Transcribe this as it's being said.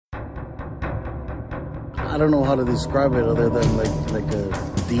I don't know how to describe it other than like a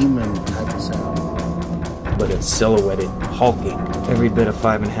demon type of sound. But it's silhouetted, hulking, every bit of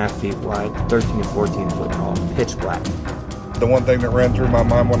 5.5 feet wide, 13 to 14 foot tall, pitch black. The one thing that ran through my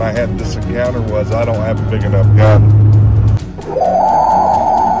mind when I had this encounter was I don't have a big enough gun.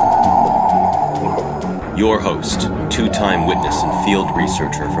 Your host, two-time witness and field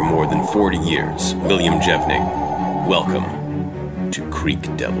researcher for more than 40 years, William Jevning. Welcome to Creek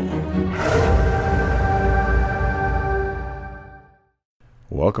Devil.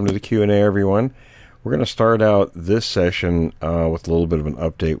 Welcome to the Q&A, everyone. We're going to start out this session with a little bit of an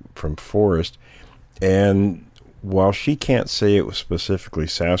update from Forrest. And while she can't say it was specifically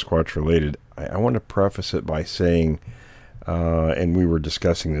Sasquatch related, I want to preface it by saying, and we were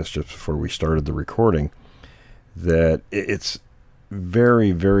discussing this just before we started the recording, that it's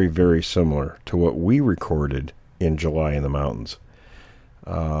very, very, very similar to what we recorded in July in the mountains.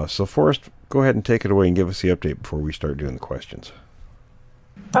 So Forrest, go ahead and take it away and give us the update before we start doing the questions.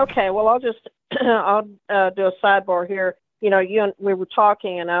 Okay, well, I'll do a sidebar here. You know, we were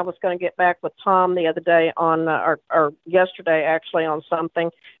talking, and I was going to get back with Tom the other day on, or yesterday actually, on something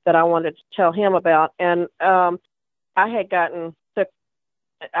that I wanted to tell him about. And I had gotten sick.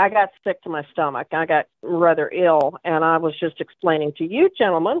 I got sick to my stomach. I got rather ill, and I was just explaining to you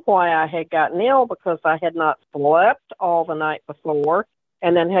gentlemen why I had gotten ill, because I had not slept all the night before,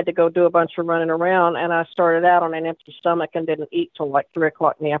 and then had to go do a bunch of running around. And I started out on an empty stomach and didn't eat till like 3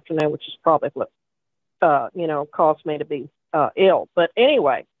 o'clock in the afternoon, which is probably what caused me to be ill. But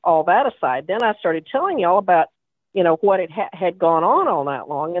anyway, all that aside, then I started telling y'all about, what had gone on all night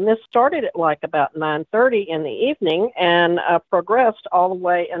long. And this started at like about 9:30 in the evening and progressed all the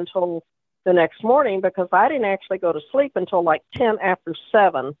way until the next morning, because I didn't actually go to sleep until like 10 after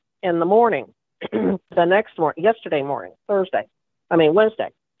 7 in the morning, the next morning, Wednesday,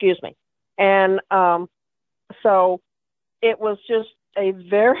 excuse me. And so it was just a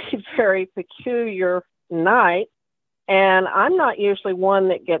very, very peculiar night, and I'm not usually one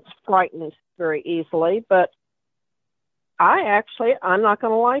that gets frightened very easily, but I'm not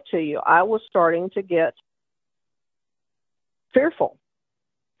going to lie to you, I was starting to get fearful.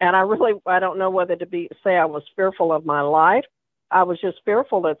 And I don't know whether to say I was fearful of my life. I was just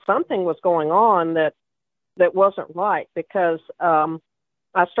fearful that something was going on that wasn't right, because I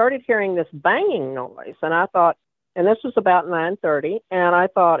started hearing this banging noise, and I thought, and this was about 9:30, and I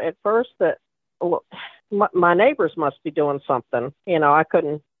thought at first that my neighbors must be doing something. I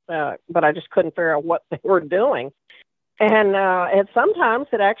couldn't, but I just couldn't figure out what they were doing. And sometimes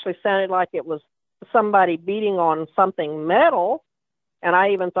it actually sounded like it was somebody beating on something metal. And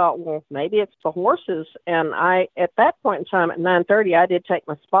I even thought, well, maybe it's the horses. And at that point in time, at 9:30, I did take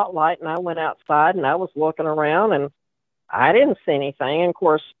my spotlight and I went outside and I was looking around and I didn't see anything. And of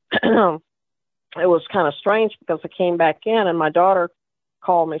course, it was kind of strange because I came back in and my daughter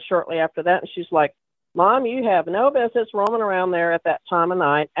called me shortly after that. And she's like, Mom, you have no business roaming around there at that time of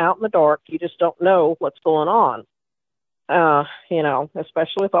night, out in the dark. You just don't know what's going on.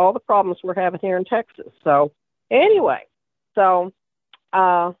 Especially with all the problems we're having here in Texas. So anyway, it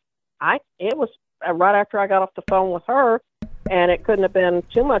was right after I got off the phone with her, and it couldn't have been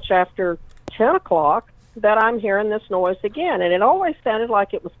too much after 10 o'clock that I'm hearing this noise again. And it always sounded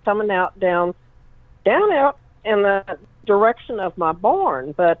like it was coming out down out in the direction of my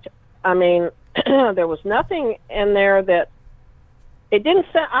barn. But I mean, there was nothing in there that it didn't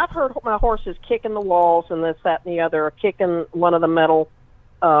sound. I've heard my horses kicking the walls and this, that, and the other, or kicking one of the metal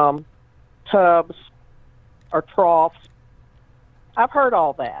tubs or troughs. I've heard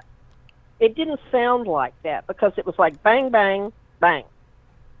all that. It didn't sound like that, because it was like bang, bang, bang.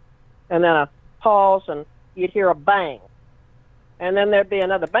 And then a pause, and you'd hear a bang. And then there'd be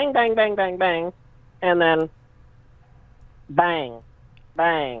another bang, bang, bang, bang, bang. And then bang,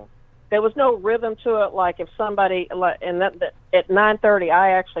 bang. There was no rhythm to it, like if somebody, and that at 9:30,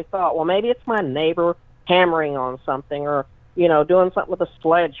 I actually thought, well, maybe it's my neighbor hammering on something, or, doing something with a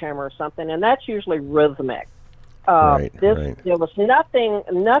sledgehammer or something, and that's usually rhythmic. Right. There was nothing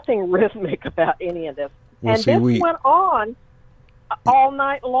rhythmic about any of this. Well, and this went on all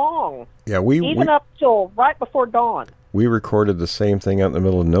night long. Yeah, even up till right before dawn. We recorded the same thing out in the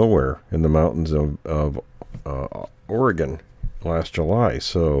middle of nowhere in the mountains of Oregon last July,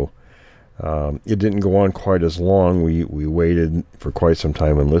 so it didn't go on quite as long. We waited for quite some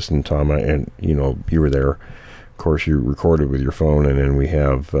time and listened, Tom, and you were there. Of course, you recorded with your phone, and then we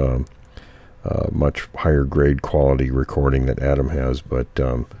have much higher grade quality recording that Adam has, but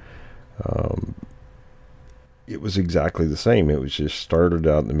it was exactly the same. It was just started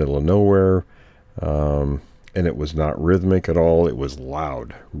out in the middle of nowhere, and it was not rhythmic at all. It was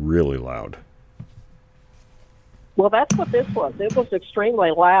loud, really loud. Well, that's what this was. It was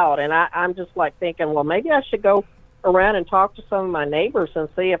extremely loud, and I'm just like thinking, well, maybe I should go around and talk to some of my neighbors and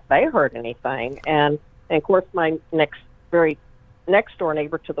see if they heard anything. And of course, my very next door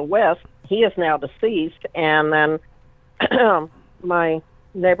neighbor to the west, he is now deceased, and then my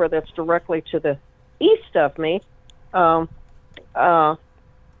neighbor that's directly to the east of me, well,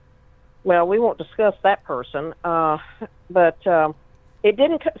 we won't discuss that person, but it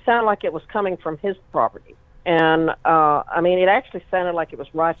didn't sound like it was coming from his property. And, I mean, it actually sounded like it was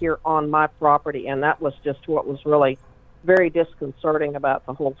right here on my property, and that was just what was really very disconcerting about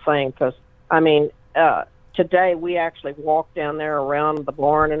the whole thing. Because, I mean, today we actually walked down there around the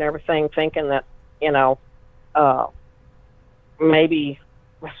barn and everything thinking that, you know, maybe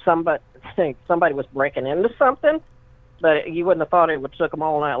somebody was breaking into something, but you wouldn't have thought it would took them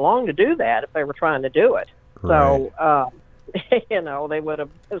all night long to do that if they were trying to do it. Right. So, you know, they would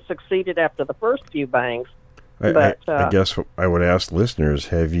have succeeded after the first few bangs. But I guess I would ask listeners,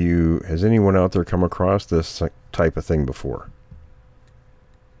 has anyone out there come across this type of thing before?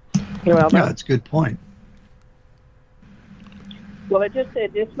 Well, yeah, that's a good point. Well, it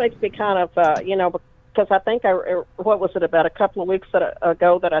just makes me kind of, you know, because I think what was it, about a couple of weeks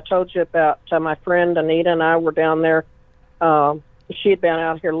ago that I told you about my friend Anita and I were down there. She had been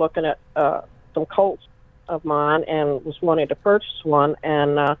out here looking at some colts of mine and was wanting to purchase one,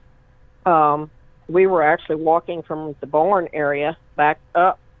 and we were actually walking from the barn area back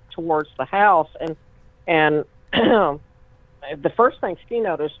up towards the house, and the first thing she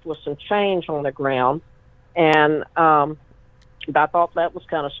noticed was some change on the ground, and I thought that was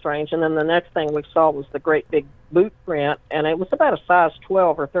kind of strange. And then the next thing we saw was the great big boot print, and it was about a size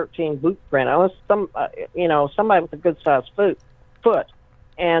 12 or 13 boot print. It was you know, somebody with a good size foot.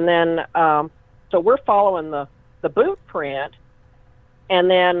 And then so we're following the boot print, and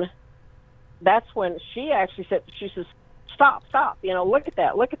then that's when she actually says, stop, you know, look at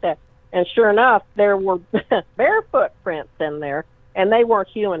that. And sure enough, there were barefoot prints in there, and they weren't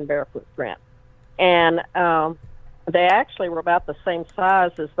human barefoot prints. And they actually were about the same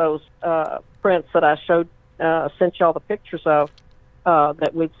size as those prints that I sent y'all the pictures of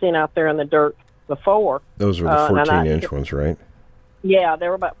that we'd seen out there in the dirt before. Those were the 14-inch ones, right? Yeah, they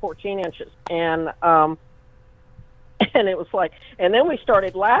were about 14 inches. And and it was like, and then we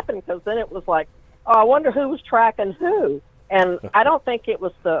started laughing because then it was like, oh, I wonder who was tracking who. And I don't think it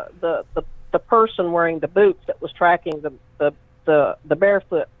was the person wearing the boots that was tracking the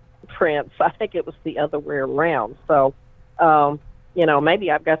barefoot prints. I think it was the other way around. So, you know,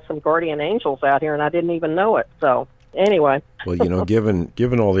 maybe I've got some guardian angels out here and I didn't even know it. So anyway. Well, you know,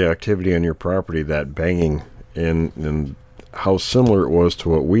 given all the activity on your property, that banging and how similar it was to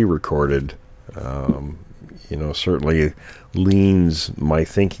what we recorded, you know, certainly leans my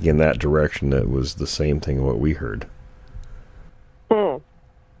thinking in that direction. That was the same thing what we heard.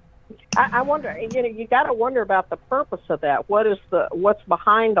 I wonder, you know, you got to wonder about the purpose of that. What's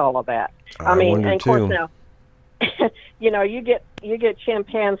behind all of that? I mean, and of course now, you know, you get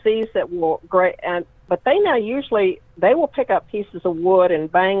chimpanzees that will but they now usually they will pick up pieces of wood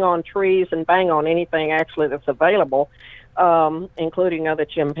and bang on trees and bang on anything actually that's available, including other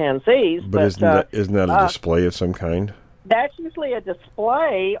chimpanzees. But isn't that a display of some kind? That's usually a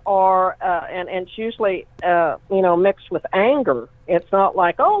display, or and it's usually you know, mixed with anger. It's not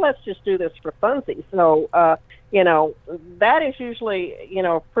like, oh, let's just do this for funsies. So you know, that is usually, you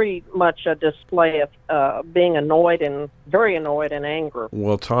know, pretty much a display of being annoyed and very annoyed and angry.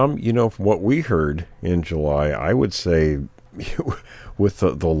 Well, Tom, you know, from what we heard in July, I would say with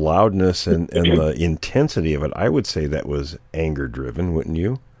the loudness and the intensity of it, I would say that was anger driven, wouldn't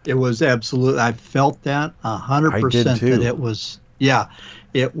you? It was absolutely. I felt that 100%. That it was. Yeah,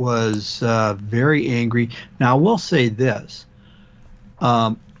 it was very angry. Now I will say this,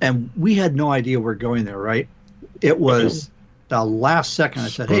 and we had no idea we're going there, right? It was the last second I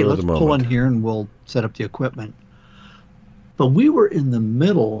said, "Hey, let's pull in here and we'll set up the equipment." But we were in the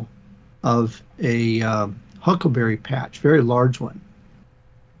middle of a huckleberry patch, very large one,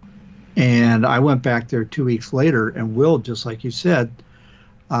 and I went back there 2 weeks later, and Will, just like you said.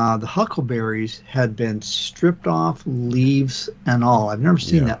 The huckleberries had been stripped off, leaves and all. I've never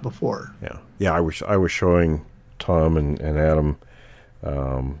seen that before. Yeah. I was showing Tom and Adam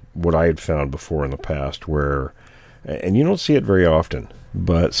what I had found before in the past, where, and you don't see it very often,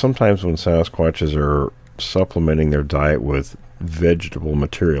 but sometimes when Sasquatches are supplementing their diet with vegetable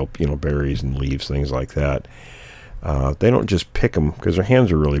material, you know, berries and leaves, things like that, they don't just pick them because their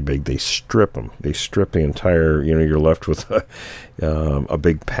hands are really big. They strip them. They strip the entire, you know, you're left with a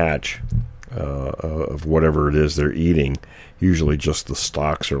big patch of whatever it is they're eating. Usually just the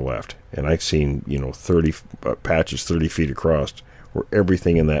stalks are left. And I've seen, 30 patches 30 feet across where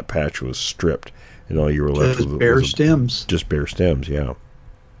everything in that patch was stripped. And all you were left with bare stems. Just bare stems, yeah.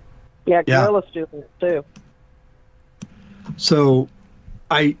 Yeah, gorillas do it too. So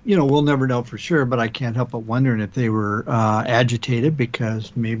we'll never know for sure, but I can't help but wondering if they were agitated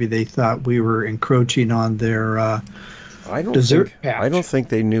because maybe they thought we were encroaching on their dessert patch. I don't think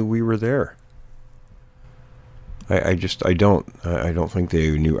they knew we were there. I don't think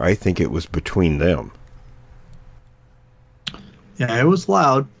they knew. I think it was between them. Yeah, it was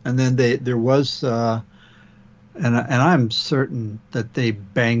loud, and then there was, and I'm certain that they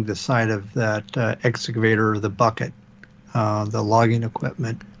banged the side of that excavator or the bucket, the logging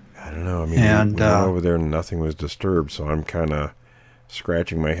equipment. I don't know. I mean, we went over there and nothing was disturbed, so I'm kind of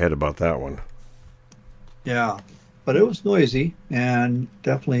scratching my head about that one. Yeah, but it was noisy and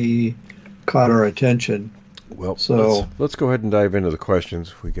definitely caught our attention. Well, so let's go ahead and dive into the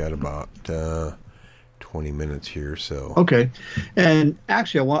questions. We got about 20 minutes here, so okay. And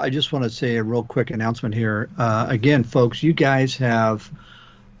actually, I just want to say a real quick announcement here. Again, folks, you guys have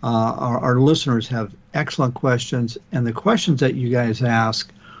our listeners have excellent questions, and the questions that you guys ask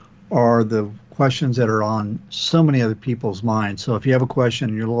are the questions that are on so many other people's minds. So if you have a question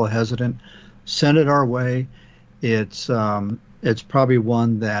and you're a little hesitant, send it our way. It's probably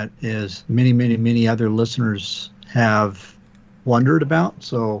one that is many other listeners have wondered about.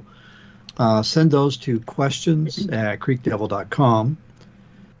 So send those to questions@creekdevil.com.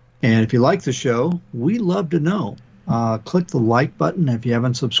 And if you like the show, we love to know. Click the like button. If you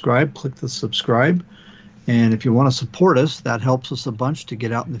haven't subscribed, click the subscribe. And if you want to support us, that helps us a bunch to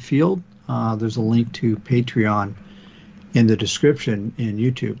get out in the field. There's a link to Patreon in the description in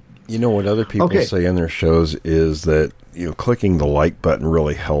YouTube. You know what other people say in their shows is that clicking the like button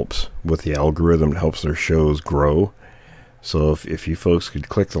really helps with the algorithm. It helps their shows grow. So if you folks could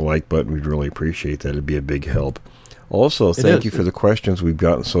click the like button, we'd really appreciate that. It'd be a big help. Also, thank you for the questions we've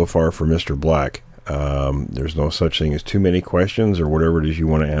gotten so far for Mr. Black. There's no such thing as too many questions or whatever it is you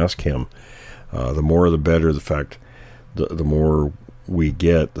want to ask him. The more the better. The fact, the more we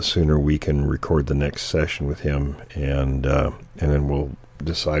get, the sooner we can record the next session with him, and then we'll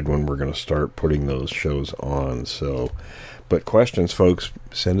decide when we're going to start putting those shows on. So, but questions, folks,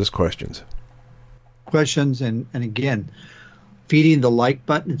 send us questions. Questions, and again, feeding the like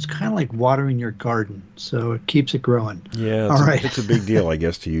button, it's kind of like watering your garden, so it keeps it growing. Yeah, it's a big deal, I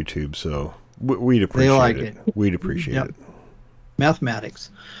guess, to YouTube, so we'd appreciate it. We'd appreciate it. Mathematics.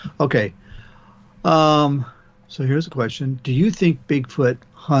 Okay. So here's a question. Do you think Bigfoot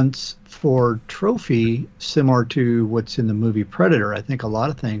hunts for trophy similar to what's in the movie Predator? I think a lot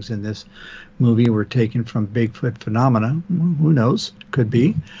of things in this movie were taken from Bigfoot phenomena. Who knows? Could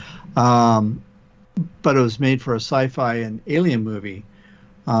be. But it was made for a sci-fi and alien movie.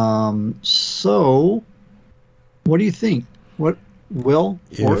 So what do you think?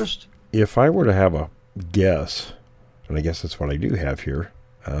 Forrest? If I were to have a guess, and I guess that's what I do have here,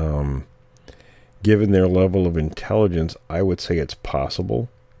 given their level of intelligence, I would say it's possible.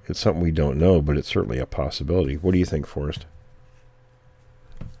 It's something we don't know, but it's certainly a possibility. What do you think, Forrest?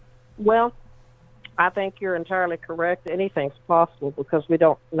 Well, I think you're entirely correct. Anything's possible because we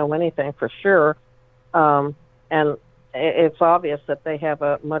don't know anything for sure. And it's obvious that they have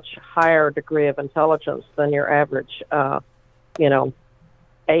a much higher degree of intelligence than your average,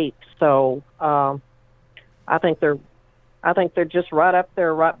 ape. So I think they're just right up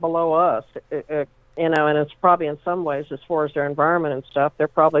there, right below us. And it's probably in some ways, as far as their environment and stuff, they're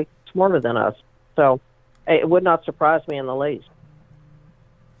probably smarter than us. So it would not surprise me in the least.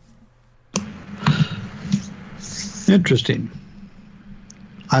 Interesting.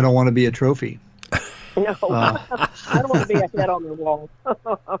 I don't want to be a trophy. No, I don't want to be a head on the wall.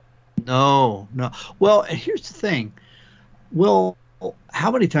 No. Well, here's the thing. Well,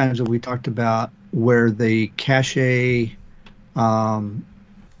 how many times have we talked about where they cache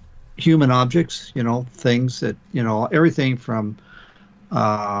human objects, things that, everything from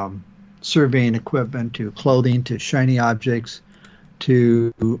surveying equipment to clothing to shiny objects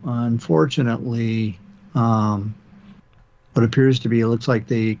to, unfortunately, what appears to be, it looks like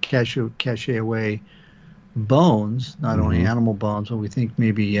they cache away bones, not only animal bones, but we think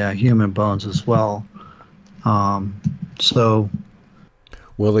maybe human bones as well. So,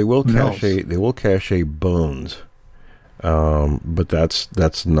 well, they will cache bones, but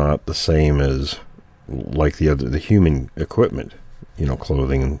that's not the same as like the human equipment,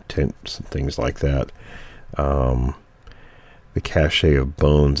 clothing and tents and things like that. The cache of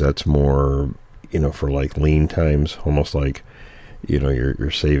bones, that's more, for like lean times, almost like,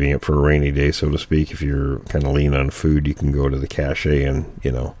 you're saving it for a rainy day, so to speak. If you're kind of lean on food, you can go to the cache and,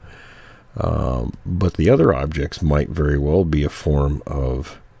 but the other objects might very well be a form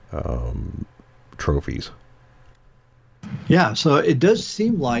of trophies. Yeah, so it does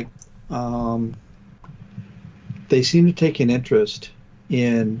seem like they seem to take an interest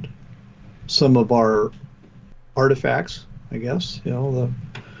in some of our artifacts, I guess, the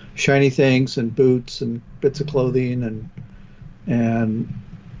shiny things and boots and bits of clothing, and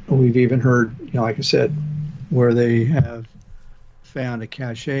we've even heard, like I said, where they have found a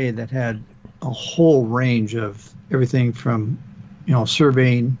cache that had a whole range of everything from,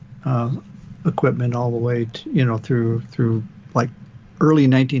 surveying equipment all the way to, through like early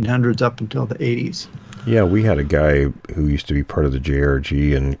 1900s up until the 80s. Yeah, we had a guy who used to be part of the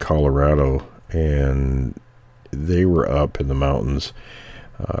JRG in Colorado, and they were up in the mountains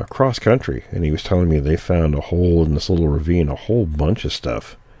cross country, and he was telling me they found a hole in this little ravine, a whole bunch of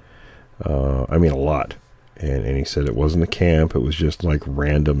stuff. I mean, a lot. And he said it wasn't a camp, it was just like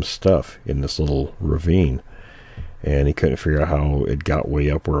random stuff in this little ravine. And he couldn't figure out how it got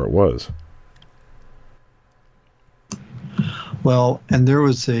way up where it was. Well, and there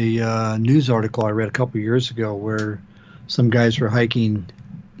was a news article I read a couple of years ago where some guys were hiking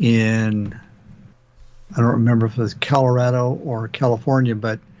in, I don't remember if it was Colorado or California,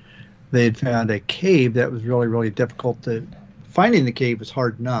 but they had found a cave that was really, really difficult to, finding the cave was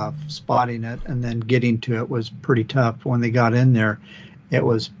hard enough, spotting it, and then getting to it was pretty tough. When they got in there, it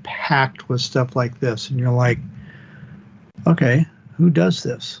was packed with stuff like this. And you're like, okay, who does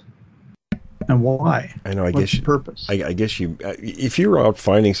this? And why? I know. What's the purpose? I guess if you were out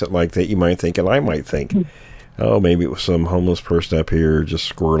finding something like that, you might think, and I might think, oh, maybe it was some homeless person up here just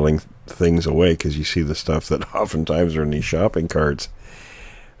squirreling things away, because you see the stuff that oftentimes are in these shopping carts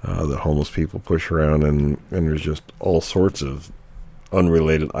that homeless people push around, and there's just all sorts of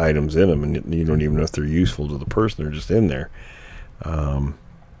unrelated items in them, and you don't even know if they're useful to the person. They're just in there.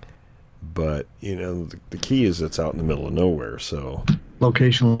 But the key is it's out in the middle of nowhere. So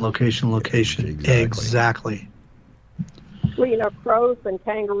location. Exactly. Well, crows and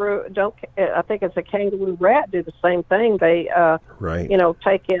kangaroo I think it's a kangaroo rat do the same thing. They, right.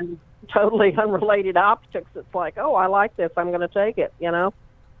 Take in totally unrelated objects. It's like, oh, I like this, I'm going to take it,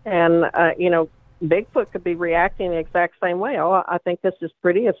 And, Bigfoot could be reacting the exact same way. Oh, I think this is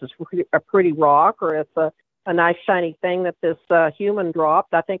pretty. It's a pretty rock, or it's a nice shiny thing that this human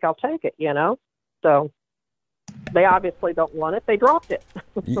dropped. I think I'll take it, So they obviously don't want it. They dropped it.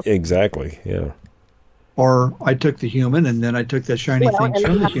 Exactly, yeah. Or I took the human, and then I took the shiny things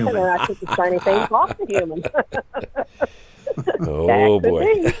from the human. And I took the shiny things off the human. Oh,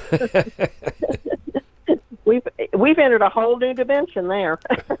 boy. We've entered a whole new dimension there.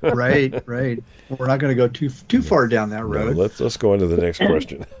 Right. We're not going to go too far down that road. No, let's go on to the next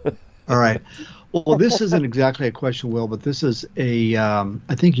question. All right. Well, this isn't exactly a question, Will, but this is I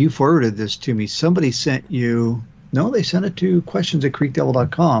think you forwarded this to me. Somebody sent you, they sent it to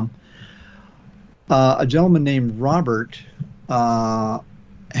questions@creekdevil.com. A gentleman named Robert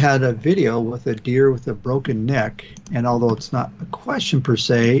had a video with a deer with a broken neck, and although it's not a question per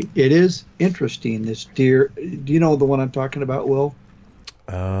se, it is interesting. This deer, do you know the one I'm talking about, Will?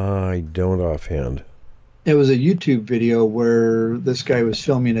 I don't offhand. It was a YouTube video where this guy was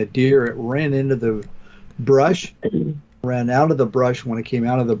filming a deer. It ran into the brush, ran out of the brush. When it came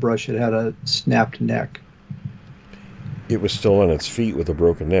out of the brush, it had a snapped neck. It was still on its feet with a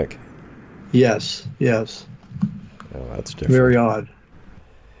broken neck. Yes. Oh, that's different. Very odd.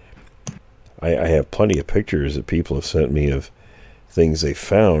 I have plenty of pictures that people have sent me of things they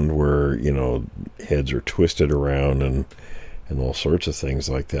found where, heads are twisted around and all sorts of things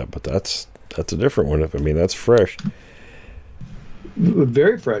like that. But that's a different one. I mean, that's fresh.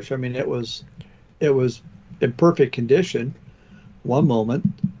 Very fresh. I mean, it was in perfect condition one moment,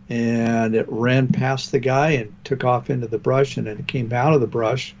 and it ran past the guy and took off into the brush, and then it came out of the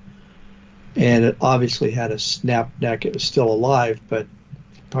brush, and it obviously had a snapped neck. It was still alive, but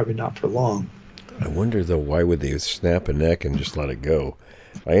probably not for long. I wonder, though, why would they snap a neck and just let it go?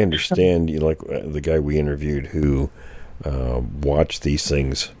 I understand, like the guy we interviewed who watched these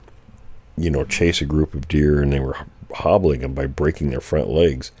things, chase a group of deer, and they were hobbling them by breaking their front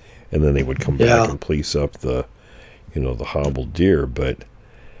legs, and then they would come back and police up the hobbled deer. But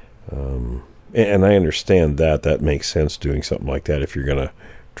and I understand that makes sense, doing something like that if you're going to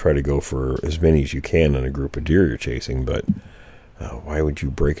try to go for as many as you can in a group of deer you're chasing. But why would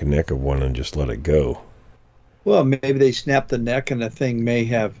you break a neck of one and just let it go? Well, maybe they snapped the neck, and the thing may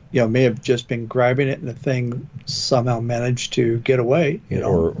have just been grabbing it, and the thing somehow managed to get away.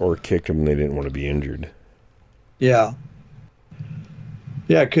 Or kicked them, and they didn't want to be injured. Yeah.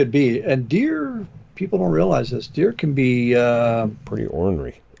 Yeah, it could be. And deer, people don't realize this. Deer can be pretty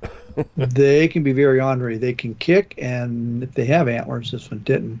ornery. They can be very ornery. They can kick, and if they have antlers, this one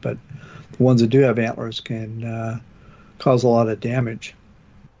didn't, but the ones that do have antlers can cause a lot of damage.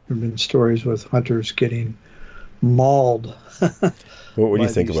 There have been stories with hunters getting mauled. What do you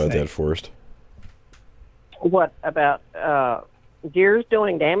think about that, Forrest? What about deers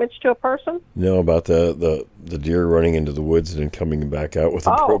doing damage to a person? No, about the deer running into the woods and then coming back out with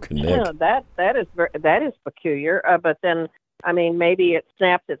a broken neck. That is peculiar. But then, I mean, maybe it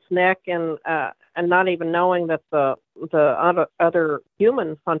snapped its neck and not even knowing that the other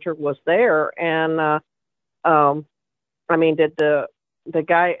human hunter was there. And I mean, did the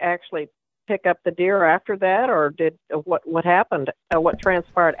guy actually pick up the deer after that, or did what happened? What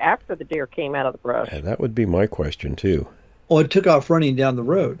transpired after the deer came out of the brush? Yeah, that would be my question too. Well, it took off running down the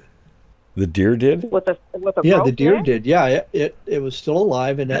road. The deer did? With a the deer did. Yeah, it was still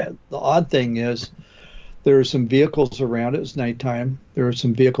alive. And the odd thing is, there were some vehicles around. It was nighttime. There were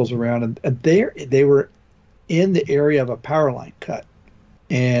some vehicles around, and they were in the area of a power line cut.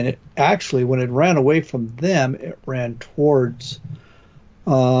 And it actually, when it ran away from them, it ran towards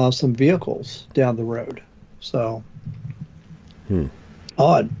some vehicles down the road. So,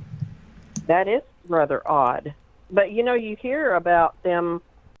 odd. That is rather odd. But you know, you hear about them,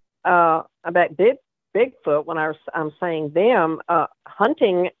 about Bigfoot. When I'm saying them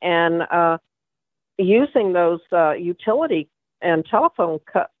hunting and using those utility and telephone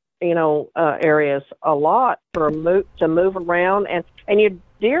areas a lot to move around, and your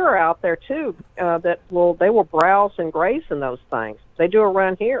deer are out there too. They will browse and graze in those things. They do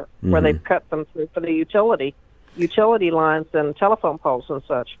around here where they've cut them through for the utility lines and telephone poles and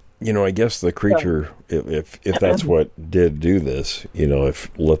such. You know, I guess the creature, if that's what did do this, if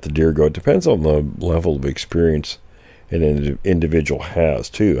let the deer go, it depends on the level of experience an individual has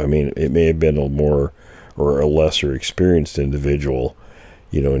too. I mean, it may have been a more or a lesser experienced individual,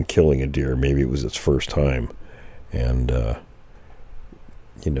 in killing a deer. Maybe it was its first time, and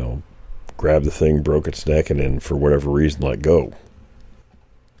grabbed the thing, broke its neck, and then for whatever reason let go.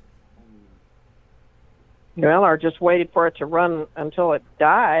 Well, or just waited for it to run until it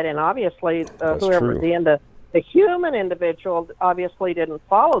died, and obviously whoever the human individual obviously didn't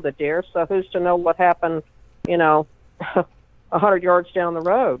follow the deer, so who's to know what happened, 100 yards down the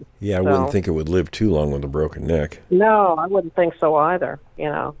road. Yeah, I wouldn't think it would live too long with a broken neck. No, I wouldn't think so either,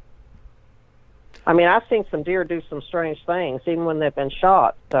 I mean, I've seen some deer do some strange things, even when they've been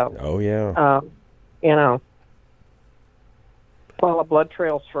shot. So. Oh, yeah. Follow blood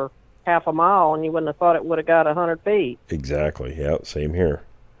trails for half a mile, and you wouldn't have thought it would have got 100 feet. Exactly. Yeah, same here.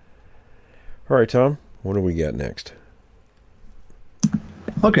 All right, Tom, what do we got next?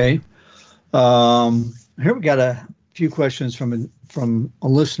 Okay. Here we got a few questions from a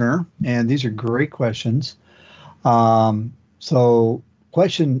listener, and these are great questions. So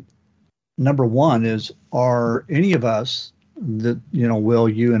question number one is, are any of us, Will,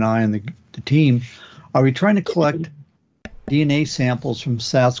 you and I and the team, are we trying to collect DNA samples from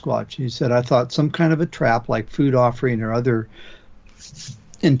Sasquatch? He said, I thought some kind of a trap like food offering or other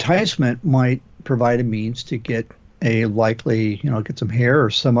enticement might provide a means to get a likely, get some hair or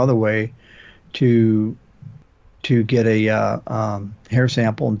some other way to get a hair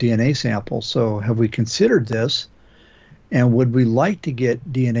sample and DNA sample. So have we considered this? And would we like to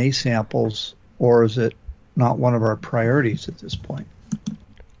get DNA samples, or is it not one of our priorities at this point?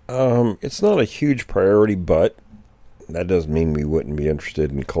 It's not a huge priority, but that doesn't mean we wouldn't be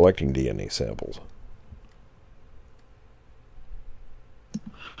interested in collecting DNA samples.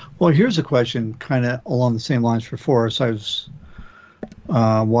 Well, here's a question kind of along the same lines for Forrest. I was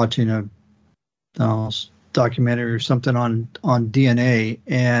watching a documentary or something on DNA,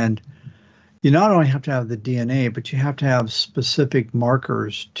 and you not only have to have the DNA, but you have to have specific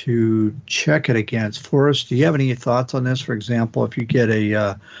markers to check it against. Forrest, do you have any thoughts on this? For example, if you get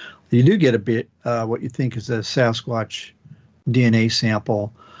you do get a bit what you think is a Sasquatch DNA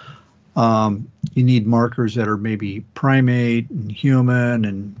sample, you need markers that are maybe primate and human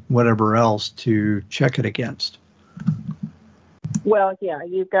and whatever else to check it against. Well, yeah,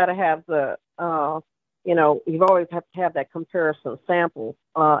 you've got to have the, you've always have to have that comparison sample.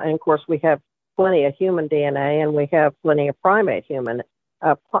 And of course, we have plenty of human DNA and we have plenty of primate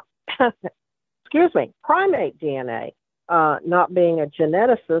primate DNA. Not being a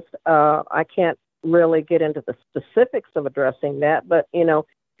geneticist, I can't really get into the specifics of addressing that, but,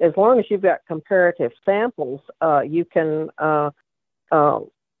 as long as you've got comparative samples, you can,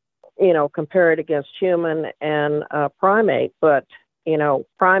 compare it against human and primate. But,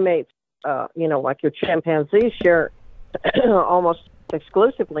 primates, like your chimpanzees share almost almost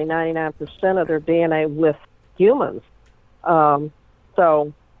exclusively 99% of their DNA with humans.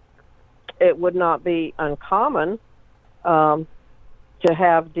 So it would not be uncommon to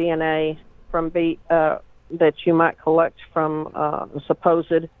have DNA from that you might collect from a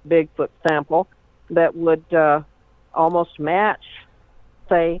supposed Bigfoot sample that would almost match,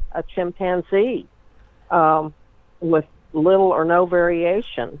 say, a chimpanzee with little or no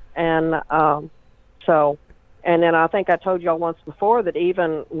variation. And and then I think I told y'all once before that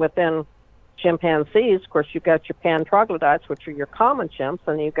even within chimpanzees, of course, you've got your pan troglodytes, which are your common chimps,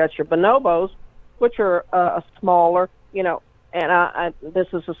 and you've got your bonobos, which are a smaller, and this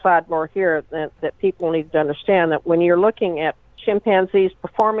is a sidebar here that people need to understand, that when you're looking at chimpanzees,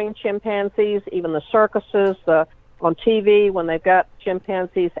 performing chimpanzees, even the circuses on TV, when they've got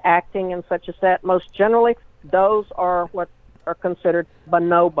chimpanzees acting and such as that, most generally, those are what are considered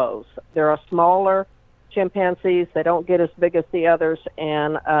bonobos. They're a smaller chimpanzees. They don't get as big as the others,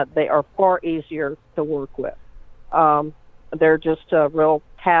 and they are far easier to work with. They're just a real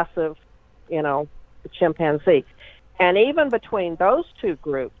passive, chimpanzee. And even between those two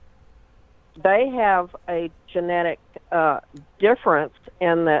groups, they have a genetic difference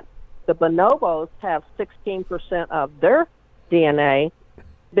in that the bonobos have 16% of their DNA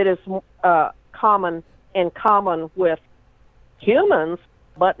that is in common with humans,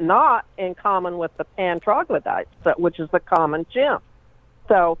 but not in common with the pan troglodytes, which is the common chimp.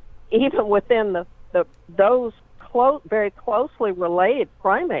 So even within those very closely related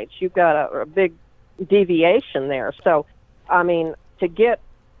primates, you've got a big deviation there. So, I mean, to get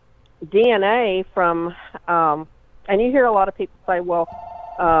DNA from, and you hear a lot of people say, well,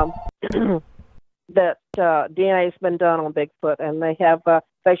 that DNA has been done on Bigfoot, and they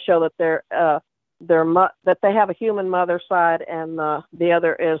show that that they have a human mother side, and the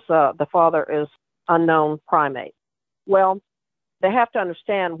other is the father is unknown primate. Well, they have to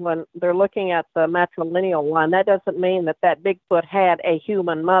understand when they're looking at the matrilineal line, that doesn't mean that Bigfoot had a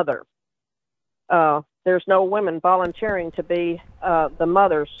human mother. There's no women volunteering to be the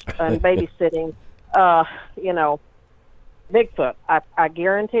mothers and babysitting, Bigfoot. I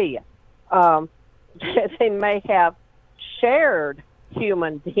guarantee you. They may have shared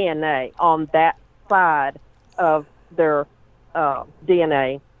human DNA on that side of their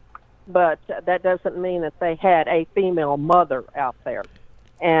DNA, but that doesn't mean that they had a female mother out there.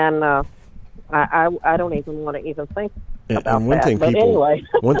 And I don't even want to even think about and one that. thing But people, anyway.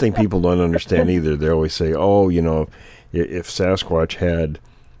 one thing people don't understand either, they always say, oh, if Sasquatch had,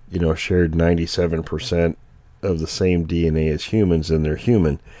 shared 97% of the same DNA as humans, then they're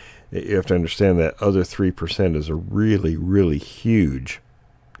human. You have to understand that other 3% is a really, really huge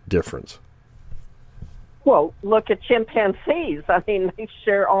difference. Well, look at chimpanzees. I mean, they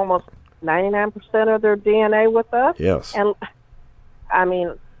share almost 99% of their DNA with us. Yes. And, I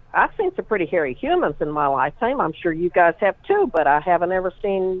mean, I've seen some pretty hairy humans in my lifetime. I'm sure you guys have too, but I haven't ever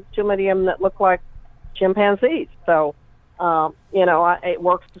seen too many of them that look like chimpanzees. So, it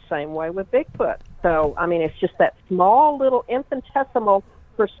works the same way with Bigfoot. So, I mean, it's just that small little infinitesimal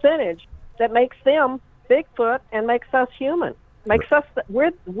percentage that makes them Bigfoot and makes us human. Makes us,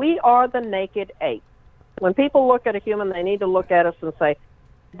 we are the naked ape. When people look at a human, they need to look at us and say,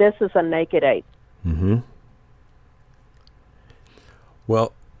 this is a naked ape. Mm-hmm.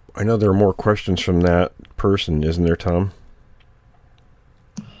 Well, I know there are more questions from that person, isn't there, Tom?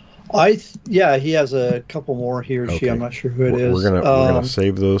 He has a couple more here. Okay. I'm not sure who it is. We're gonna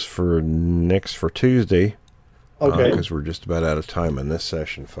save those for Tuesday. Okay. Because we're just about out of time in this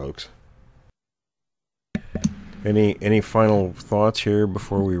session, folks. Any final thoughts here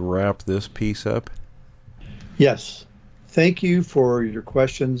before we wrap this piece up? Yes. Thank you for your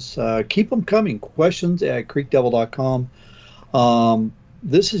questions. Keep them coming. Questions at creekdevil.com.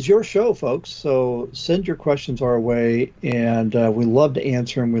 This is your show, folks, so send your questions our way, and we love to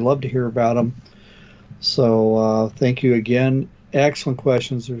answer them. We love to hear about them. So thank you again. Excellent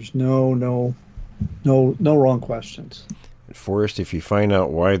questions. There's no wrong questions. Forrest, if you find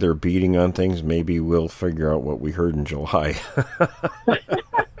out why they're beating on things, maybe we'll figure out what we heard in July.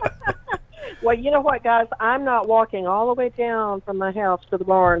 Well, you know what, guys? I'm not walking all the way down from my house to the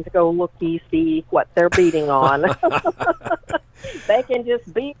barn to go see what they're beating on. They can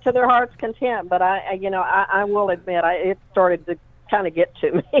just beat to their heart's content, but I will admit, it started to kind of get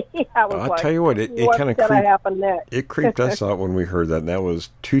to me. I'll tell you what, it kind of creeped us out when we heard that. And that was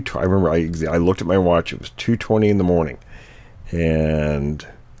I remember I looked at my watch. It was 2:20 in the morning, and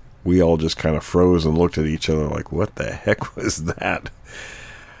we all just kind of froze and looked at each other like, "What the heck was that?"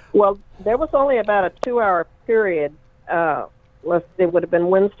 Well, there was only about a 2-hour period. It would have been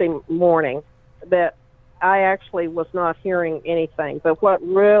Wednesday morning that I actually was not hearing anything. But what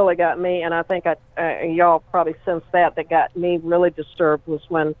really got me, and I think y'all probably sensed that got me really disturbed, was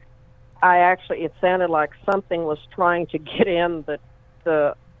when it sounded like something was trying to get in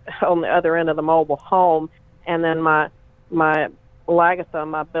the on the other end of the mobile home, and then my Lagatha,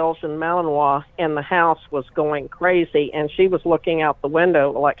 my Belgian Malinois, in the house was going crazy, and she was looking out the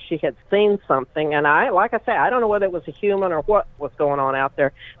window like she had seen something. And I don't know whether it was a human or what was going on out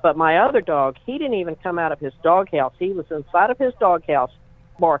there, but my other dog, he didn't even come out of his doghouse. He was inside of his doghouse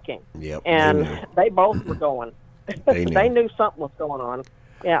barking. Yep, and they both were going. They knew something was going on.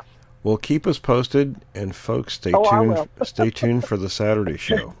 Yeah. Well, keep us posted, and folks, stay tuned. Stay tuned for the Saturday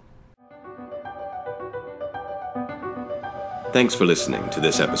show. Thanks for listening to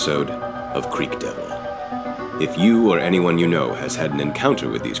this episode of Creek Devil. If you or anyone you know has had an encounter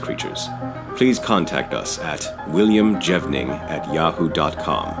with these creatures, please contact us at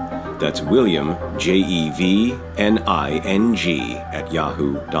williamjevning@yahoo.com. That's William, Jevning,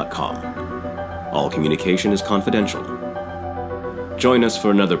 @yahoo.com. All communication is confidential. Join us for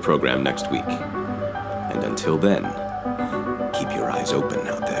another program next week. And until then, keep your eyes open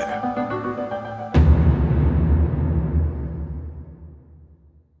out there.